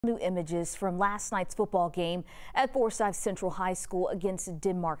New images from last night's football game at Forsyth Central High School against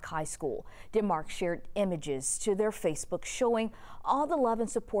Denmark High School. Denmark shared images to their Facebook showing all the love and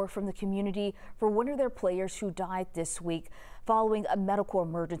support from the community for one of their players who died this week following a medical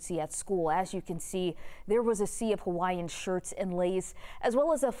emergency at school. As you can see, there was a sea of Hawaiian shirts and leis, as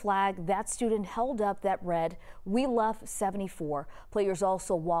well as a flag that student held up that read, "We love 74." Players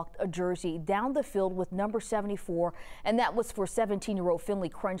also walked a jersey down the field with number 74, and that was for 17-year-old Finley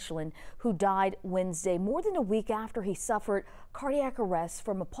Kruchten, who died Wednesday, more than a week after he suffered cardiac arrest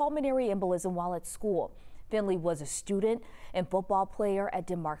from a pulmonary embolism while at school. Finley was a student and football player at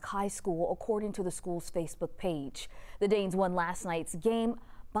Denmark High School, according to the school's Facebook page. The Danes won last night's game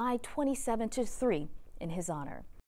by 27-3 in his honor.